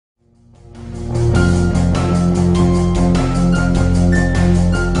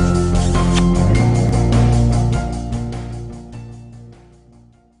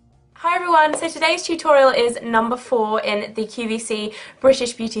so today's tutorial is number 4 in the QVC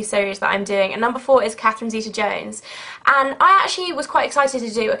British Beauty series that I'm doing, and number 4 is Catherine Zeta-Jones. And I actually was quite excited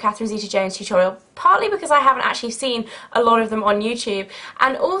to do a Catherine Zeta-Jones tutorial, partly because I haven't actually seen a lot of them on YouTube,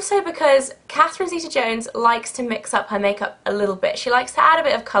 and also because Catherine Zeta-Jones likes to mix up her makeup a little bit. She likes to add a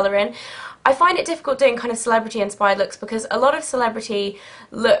bit of colour in. I find it difficult doing kind of celebrity inspired looks because a lot of celebrity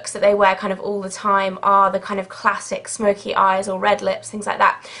looks that they wear kind of all the time are the kind of classic smoky eyes or red lips, things like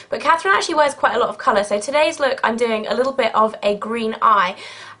that. But Catherine actually wears quite a lot of colour, so today's look I'm doing a little bit of a green eye.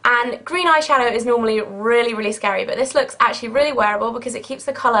 And green eyeshadow is normally really scary, but this looks actually really wearable because it keeps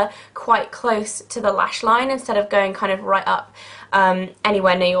the colour quite close to the lash line instead of going kind of right up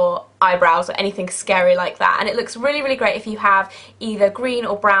anywhere near your eyebrows or anything scary like that. And it looks really great if you have either green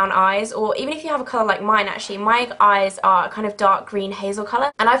or brown eyes, or even if you have a colour like mine. Actually, my eyes are kind of dark green hazel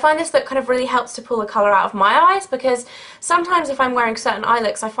colour, and I find this look kind of really helps to pull the colour out of my eyes, because sometimes if I'm wearing certain eye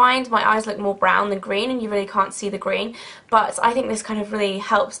looks I find my eyes look more brown than green and you really can't see the green, but I think this kind of really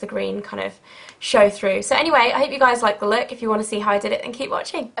helps the green kind of show through. So anyway, I hope you guys like the look. If you want to see how I did it, then keep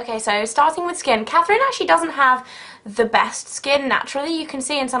watching. Okay, so starting with skin, Catherine actually doesn't have the best skin naturally. You can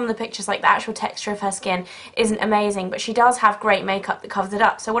see in some of the pictures like the actual texture of her skin isn't amazing, but she does have great makeup that covers it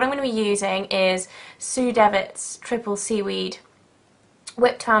up. So what I'm going to be using is Sue Devitt's Triple Seaweed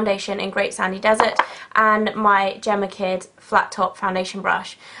Whipped Foundation in Great Sandy Desert and my Gemma Kid Flat Top Foundation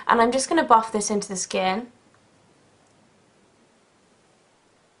Brush, and I'm just going to buff this into the skin.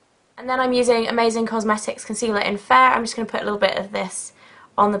 And then I'm using Amazing Cosmetics Concealer in Fair. I'm just going to put a little bit of this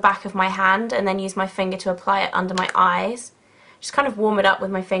on the back of my hand and then use my finger to apply it under my eyes. Just kind of warm it up with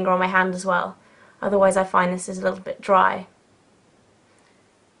my finger on my hand as well. Otherwise I find this is a little bit dry.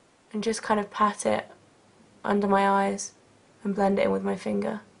 And just kind of pat it under my eyes and blend it in with my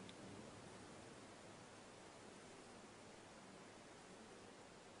finger.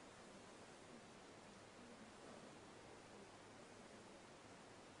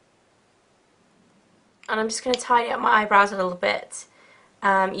 And I'm just going to tidy up my eyebrows a little bit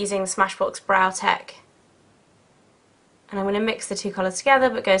using the Smashbox Brow Tech. And I'm going to mix the two colours together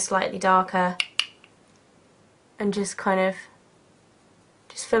but go slightly darker and just kind of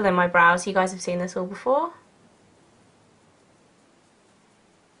just fill in my brows. You guys have seen this all before.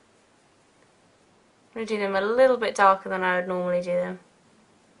 I'm going to do them a little bit darker than I would normally do them.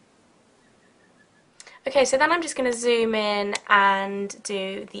 Okay, so then I'm just going to zoom in and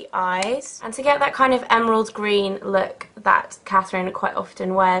do the eyes. And to get that kind of emerald green look that Catherine quite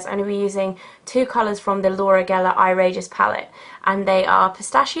often wears, I'm going to be using two colours from the Laura Geller Eyerageous palette. And they are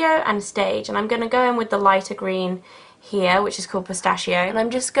Pistachio and Stage. And I'm going to go in with the lighter green here, which is called Pistachio. And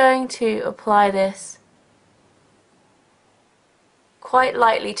I'm just going to apply this quite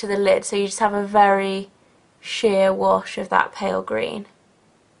lightly to the lid, so you just have a very sheer wash of that pale green.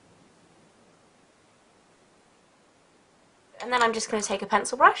 And then I'm just going to take a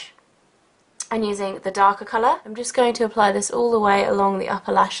pencil brush, and using the darker colour, I'm just going to apply this all the way along the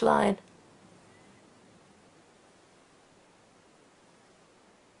upper lash line.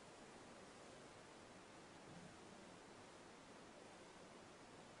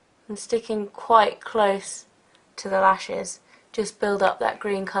 And sticking quite close to the lashes, just build up that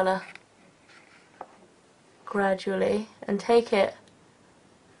green colour gradually and take it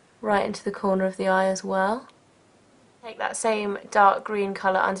right into the corner of the eye as well. Take that same dark green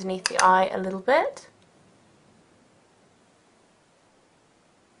colour underneath the eye a little bit.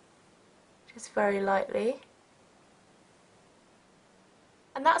 Just very lightly.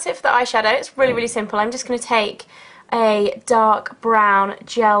 And that's it for the eyeshadow. It's really simple. I'm just going to take a dark brown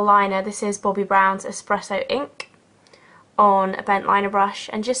gel liner. This is Bobbi Brown's Espresso Ink on a bent liner brush,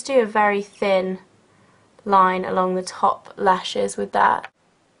 and just do a very thin line along the top lashes with that.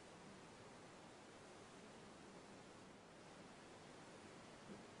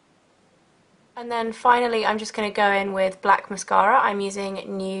 And then finally I'm just going to go in with black mascara. I'm using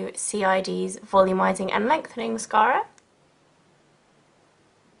new CID's Volumizing and Lengthening Mascara.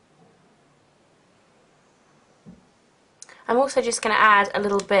 I'm also just going to add a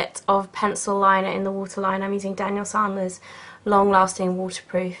little bit of pencil liner in the waterline. I'm using Daniel Sandler's Long Lasting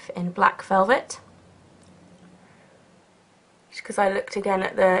Waterproof in Black Velvet. Just because I looked again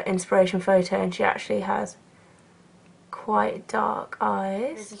at the inspiration photo and she actually has quite dark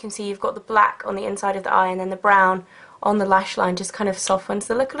eyes. As you can see, you've got the black on the inside of the eye, and then the brown on the lash line just kind of softens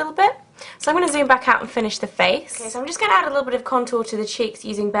the look a little bit. So I'm going to zoom back out and finish the face. Okay, so I'm just going to add a little bit of contour to the cheeks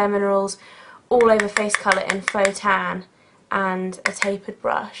using Bare Minerals All Over Face Colour in Faux Tan and a tapered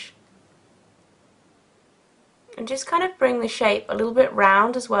brush. And just kind of bring the shape a little bit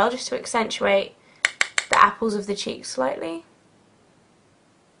round as well, just to accentuate the apples of the cheeks slightly.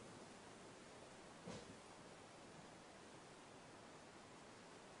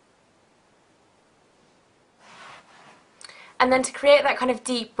 And then to create that kind of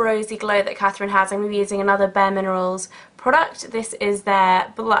deep rosy glow that Catherine has, I'm going to be using another Bare Minerals product. This is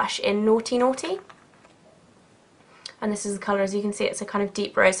their blush in Naughty Naughty. And this is the colour, as you can see, it's a kind of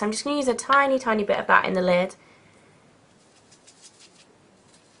deep rose. So I'm just going to use a tiny, tiny bit of that in the lid.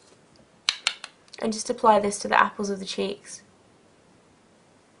 And just apply this to the apples of the cheeks.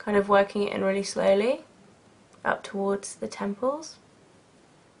 Kind of working it in really slowly up towards the temples.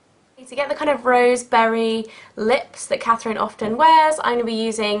 To get the kind of roseberry lips that Catherine often wears, I'm going to be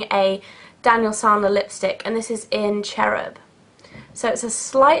using a Daniel Sandler lipstick, and this is in Cherub. So it's a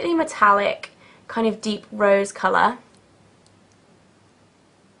slightly metallic, kind of deep rose colour.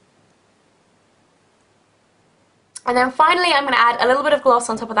 And then finally I'm going to add a little bit of gloss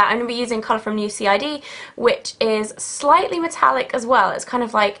on top of that. I'm going to be using colour from New CID, which is slightly metallic as well. It's kind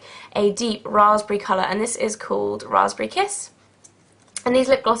of like a deep raspberry colour, and this is called Raspberry Kiss. And these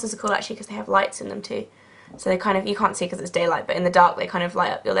lip glosses are cool actually because they have lights in them too. So they kind of, you can't see because it's daylight, but in the dark they kind of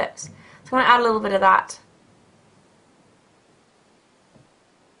light up your lips. So I'm going to add a little bit of that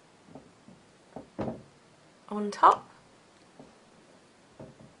on top.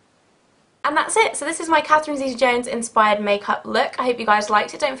 And that's it. So this is my Catherine Zeta-Jones inspired makeup look. I hope you guys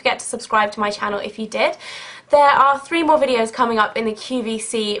liked it. Don't forget to subscribe to my channel if you did. There are 3 more videos coming up in the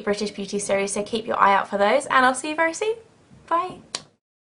QVC British Beauty series, so keep your eye out for those, and I'll see you very soon. Bye.